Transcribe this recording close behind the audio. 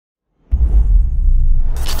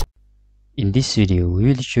In this video, we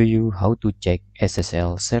will show you how to check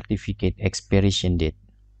SSL certificate expiration date.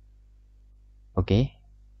 Okay,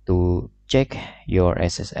 to check your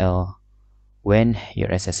SSL when your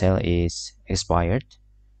SSL is expired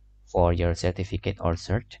for your certificate or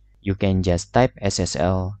cert, you can just type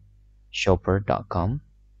sslshopper.com.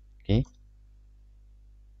 Okay,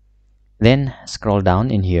 then scroll down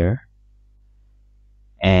in here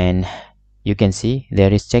and you can see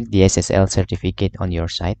there is check the SSL certificate on your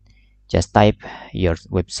site. Just type your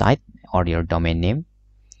website or your domain name.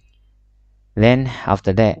 Then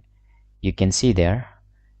after that, you can see there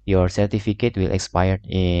your certificate will expire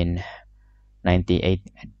in 98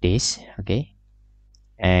 days. Okay,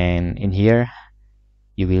 and in here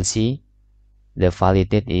you will see the valid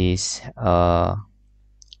date is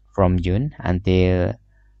from June until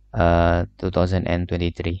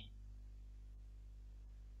 2023.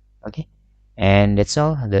 Okay, and that's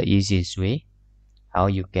all the easiest way how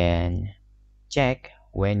you can check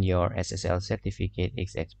when your SSL certificate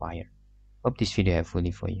is expired. Hope this video helpful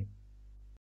for you.